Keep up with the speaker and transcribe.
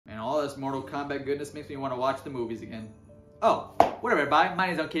this Mortal Kombat goodness makes me want to watch the movies again. Oh, whatever everybody, my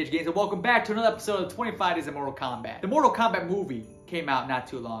name is unCAGEDgamez and welcome back to another episode of 25 Days of Mortal Kombat. The Mortal Kombat movie came out not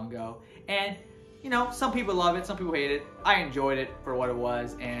too long ago, and you know, some people love it, some people hate it. I enjoyed it for what it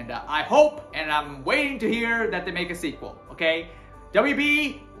was, and I hope, and I'm waiting to hear that they make a sequel, okay?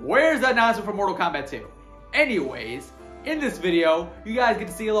 WB, where's the announcement for Mortal Kombat 2? Anyways, in this video, you guys get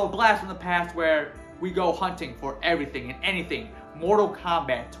to see a little blast from the past where we go hunting for everything and anything Mortal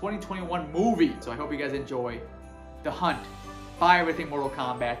Kombat 2021 movie. So I hope you guys enjoy the hunt. Buy everything Mortal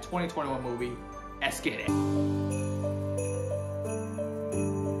Kombat 2021 movie. Let's get it.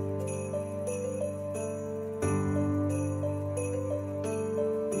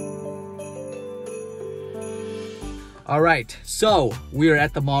 All right, so we are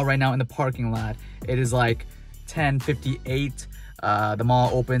at the mall right now in the parking lot. It is like 10:58. The mall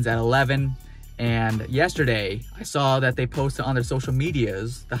opens at 11. And yesterday, I saw that they posted on their social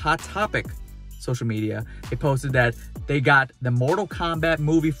medias, the Hot Topic social media, they posted that they got the Mortal Kombat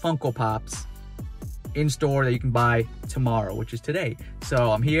movie Funko Pops in store that you can buy tomorrow, which is today.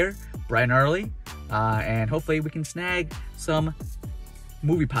 So I'm here bright and early, and hopefully we can snag some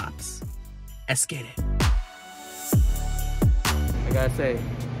movie pops. Let's get it. I gotta say,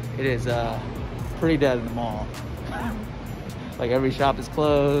 it is pretty dead in the mall. Like every shop is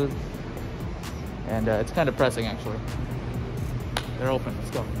closed, and it's kind of depressing actually. They're open,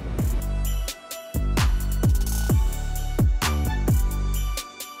 let's go.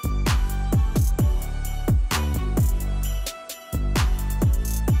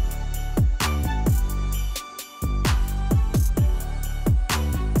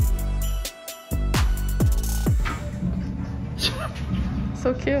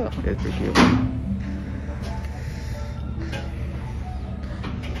 So cute. It's pretty cute.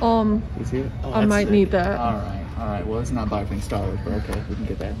 You see it? Oh, I might sick. need that. All right. Well, it's not by everything Star Wars, but okay, we can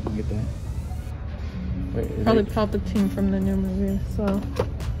get that. We can get that. Wait, Probably Palpatine from the new movie, so.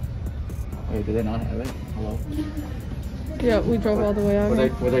 Wait, do they not have it? Hello? Yeah, we drove all the way out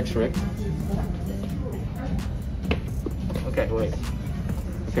here. Was I tricked? Okay, wait.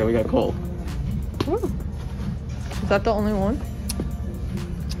 Okay, we got Cole. Ooh. Is that the only one?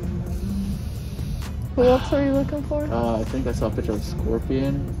 Who else are you looking for? I think I saw a picture of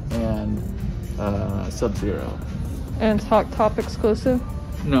Scorpion and Sub-Zero. And it's Hot Top exclusive?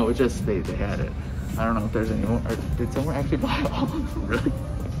 No, it's just they had it. I don't know if there's any more. Or did someone actually buy all of them? Really?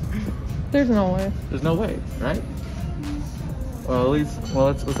 There's no way. There's no way, right? Well, at least, well,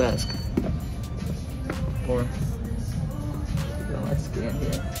 let's ask. Or, let's scan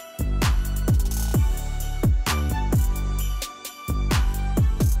here.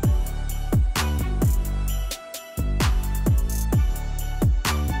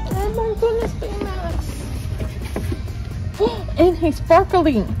 Oh my goodness, Baymax! And he's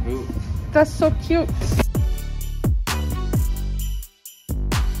sparkling! Ooh. That's so cute!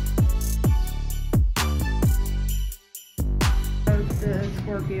 The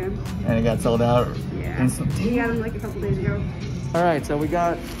Scorpion. And it got sold out Yeah. instantly. We got him like a couple days ago. All right, so we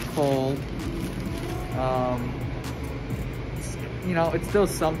got Cole. You know, it's still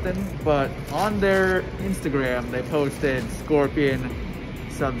something, but on their Instagram, they posted Scorpion,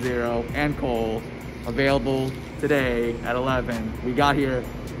 Sub-Zero, and Cole available today at 11. We got here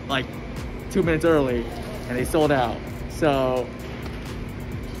like 2 minutes early, and they sold out. So,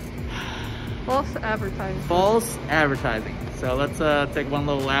 False advertising. false advertising. So let's take one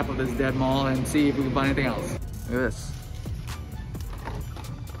little lap of this dead mall and see if we can find anything else. Look at this.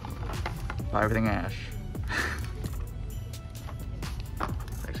 Buy everything Ash.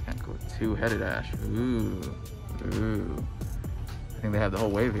 It's actually kind of cool. Two-headed Ash. Ooh. Ooh. I think they have the whole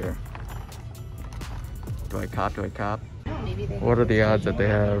wave here. Do I cop? Do I cop? What are the odds that they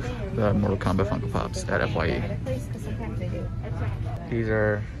have the Mortal Kombat Funko Pops at FYE? These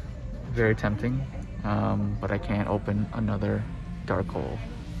are very tempting, but I can't open another dark hole.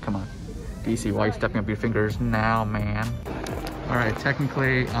 Come on. DC, why are you stepping up your fingers now, man? All right,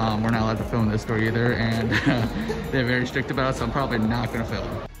 technically, we're not allowed to film this store either, and they're very strict about it, so I'm probably not gonna film.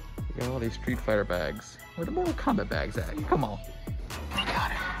 We got all these Street Fighter bags. Where the Mortal Kombat bags at? Come on. I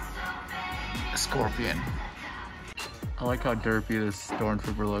got it. A Scorpion. I like how derpy this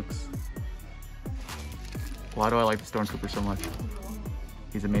Stormtrooper looks. Why do I like the Stormtrooper so much?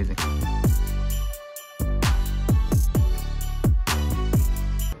 He's amazing.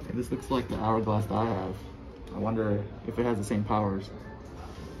 Okay, this looks like the hourglass that I have. I wonder if it has the same powers.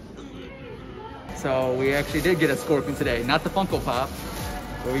 So we actually did get a Scorpion today, not the Funko Pop.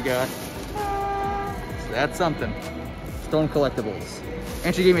 What we got? So that's something. Stone Collectibles.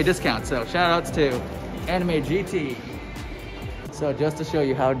 And she gave me a discount, so shout outs to Anime GT. So just to show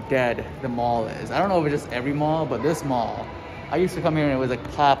you how dead the mall is. I don't know if it's just every mall, but this mall, I used to come here and it was like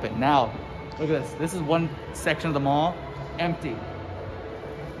popping. Now, look at this. This is one section of the mall, empty.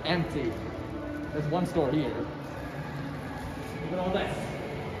 Empty. There's one store here. Look at all that.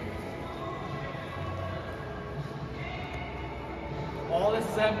 All this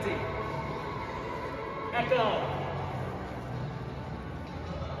is empty. Echo.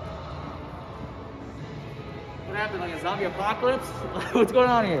 What happened? Like a zombie apocalypse? What's going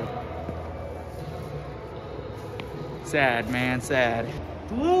on here? Sad, man, sad.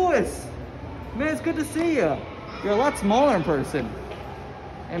 Lewis! Man, it's good to see you. You're a lot smaller in person.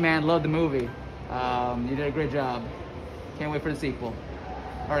 Hey man, love the movie. You did a great job. Can't wait for the sequel.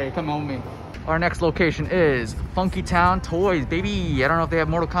 All right, come home with me. Our next location is Funky Town Toys, baby. I don't know if they have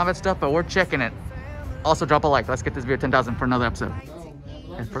Mortal Kombat stuff, but we're checking it. Also, drop a like. Let's get this video 10,000 for another episode.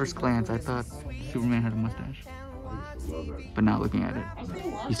 At first glance, I thought Superman had a mustache. But now looking at it,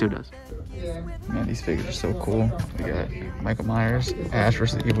 he still does. Man, these figures are so cool. We got Michael Myers, Ash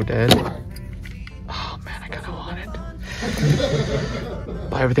vs. Evil Dead. Oh man, I kinda want it.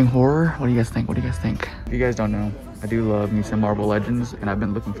 Buy everything horror? What do you guys think? What do you guys think? If you guys don't know, I do love me some Marvel Legends, and I've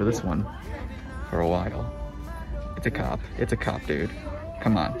been looking for this one for a while. It's a cop. It's a cop, dude.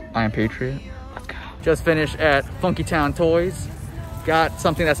 Come on. I am Patriot. Let's go. Just finished at Funky Town Toys. Got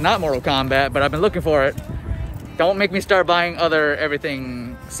something that's not Mortal Kombat, but I've been looking for it. Don't make me start buying other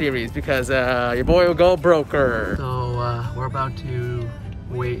everything series because your boy will go broker. So we're about to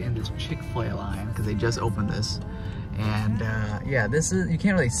wait in this Chick-fil-A line because they just opened this. And yeah, this is, you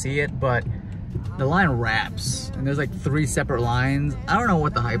can't really see it, but the line wraps and there's like 3 separate lines. I don't know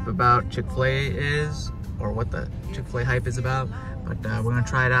what the hype about Chick-fil-A is or what the Chick-fil-A hype is about, but we're gonna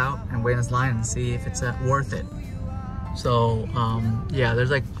try it out and wait in this line and see if it's worth it. So yeah,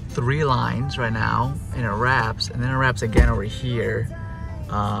 there's like 3 lines right now and it wraps, and then it wraps again over here.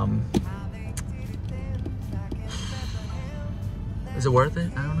 Is it worth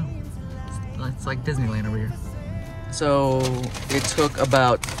it? I don't know. It's like Disneyland over here. So it took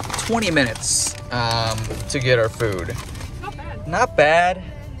about 20 minutes to get our food. Not bad. Not bad,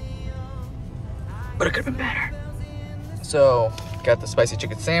 but it could have been better. So got the spicy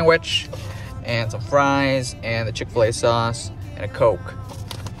chicken sandwich and some fries and the Chick-fil-A sauce and a Coke.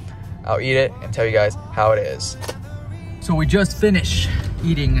 I'll eat it and tell you guys how it is. So we just finished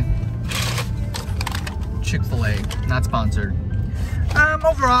eating Chick-fil-A, not sponsored.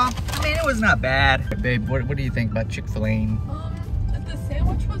 Overall, I mean, it was not bad. Babe, what do you think about Chick-fil-A? The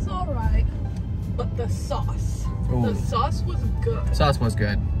sandwich was all right, but the sauce. Ooh. The sauce was good. Sauce was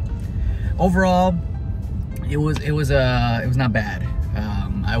good. Overall, it was not bad.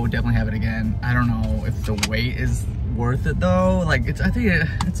 I would definitely have it again. I don't know if the wait is worth it though. Like I think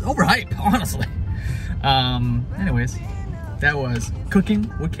it's overhyped, honestly. Anyways, that was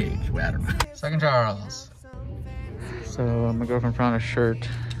cooking with Cage. Well, I don't know. Second Charles. So my girlfriend found a shirt.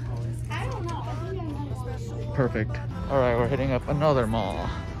 I don't know. Perfect. All right, we're hitting up another mall.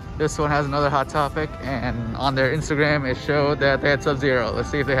 This one has another Hot Topic, and on their Instagram it showed that they had Sub-Zero. Let's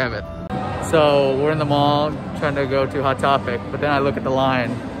see if they have it. So we're in the mall trying to go to Hot Topic, but then I look at the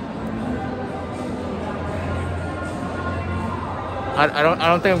line. I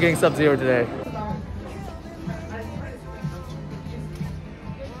don't think I'm getting Sub-Zero today.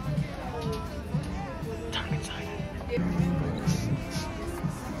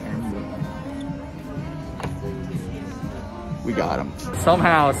 We got him.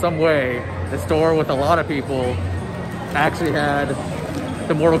 Somehow, some way, the store with a lot of people actually had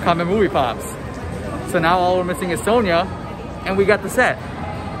the Mortal Kombat movie pops. So now all we're missing is Sonya, and we got the set.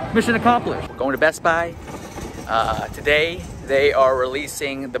 Mission accomplished. We're going to Best Buy. Today, they are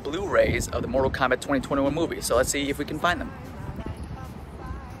releasing the Blu-rays of the Mortal Kombat 2021 movie. So let's see if we can find them.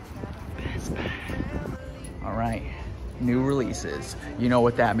 Best Buy. All right, new releases. You know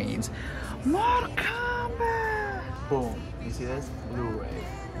what that means. Mortal Kombat! Boom. You see this? Blu-ray,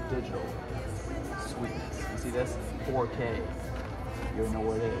 digital, sweetness. You see this? 4K. You don't know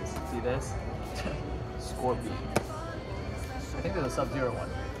what it is. See this? Scorpion. I think there's a Sub-Zero one.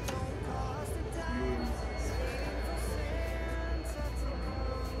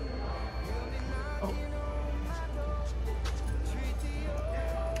 Oh.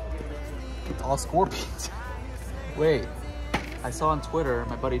 It's all Scorpions. Wait. I saw on Twitter,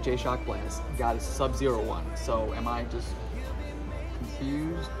 my buddy Jay Shockblast got a Sub-Zero one. So am I just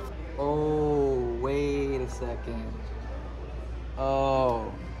confused? Oh, wait a second.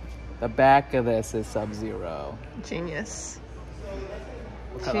 Oh, the back of this is Sub-Zero. Genius.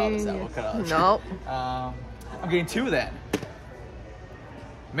 We'll cut all this out. We'll cut all this Nope. out. I'm getting 2 then.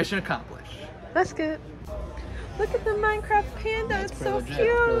 Mission accomplished. That's good. Look at the Minecraft panda. Yeah, it's pretty so legit. cute.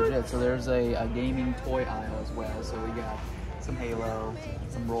 It's pretty legit. So there's a gaming toy aisle as well. So we got some Halo,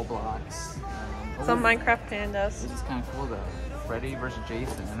 some Roblox. Some Minecraft pandas. This is kind of cool though. Freddy versus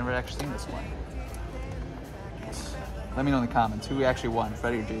Jason. I've never actually seen this one. Let me know in the comments who actually won,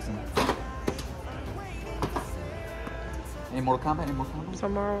 Freddy or Jason. Any Mortal Kombat? Any Mortal Kombat?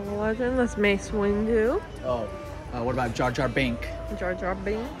 Some Marvel Legend. That's Mace Windu. Oh, what about Jar Jar Binks? Jar Jar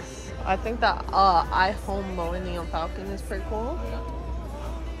Binks. I think that I Home Millennium Falcon is pretty cool.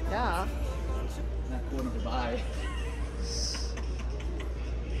 Oh, Yeah. Not cool enough to buy.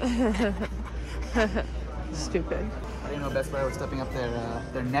 Stupid. I didn't know Best Buy was stepping up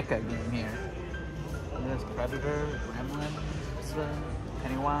their NECA game here. And there's Predator, Gremlins,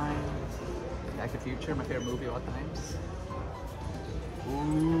 Pennywise, Back to the Future, my favorite movie of all times.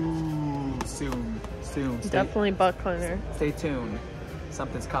 Ooh, soon. Definitely butt cleaner. Stay tuned.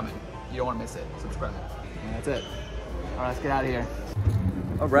 Something's coming. You don't want to miss it. Subscribe. And that's it. All right, let's get out of here.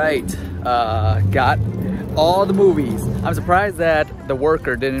 All right, got all the movies. I'm surprised that the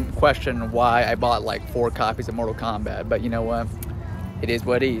worker didn't question why I bought like 4 copies of Mortal Kombat, but you know what? It is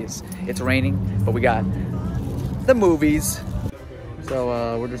what it is. It's raining, but we got the movies.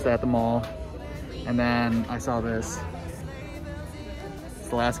 So we're just at the mall, and then I saw this. It's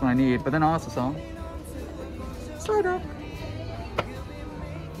the last one I need, but then I also saw Startup.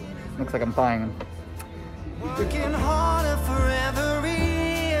 Looks like I'm buying them. Working harder for every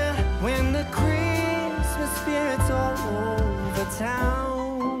year when the Christmas spirit's all over town.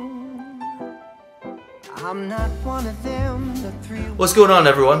 I'm not one of them, the 3. What's going on,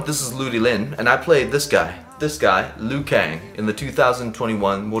 everyone? This is Ludi Lin, and I played this guy, Liu Kang, in the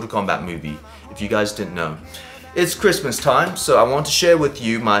 2021 Mortal Kombat movie, if you guys didn't know. It's Christmas time, so I want to share with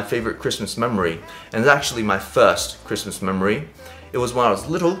you my favorite Christmas memory, and it's actually my first Christmas memory. It was when I was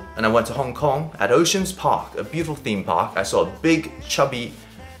little and I went to Hong Kong at Oceans Park, a beautiful theme park. I saw a big, chubby,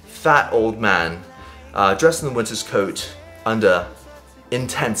 fat old man dressed in the winter's coat under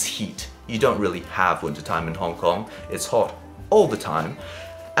intense heat. You don't really have wintertime in Hong Kong. It's hot all the time.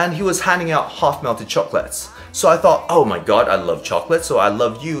 And he was handing out half-melted chocolates. So I thought, oh my god, I love chocolate, so I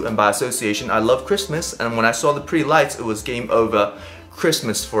love you, and by association, I love Christmas. And when I saw the pretty lights, it was game over,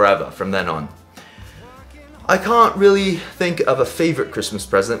 Christmas forever from then on. I can't really think of a favorite Christmas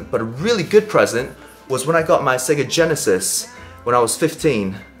present, but a really good present was when I got my Sega Genesis when I was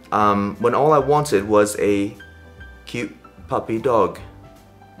 15, when all I wanted was a cute puppy dog.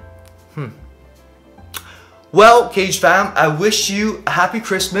 Well, Cage fam, I wish you a happy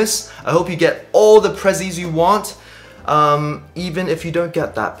Christmas. I hope you get all the prezzies you want. Even if you don't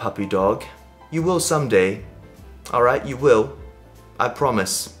get that puppy dog, you will someday. Alright, you will. I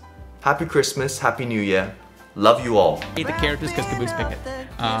promise. Happy Christmas, Happy New Year. Love you all. I hate the characters because Caboose pick it.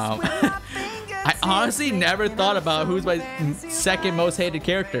 I honestly never thought about who's my second most hated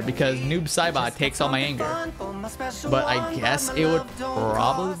character because Noob Saibot takes all my anger. But I guess it would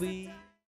probably be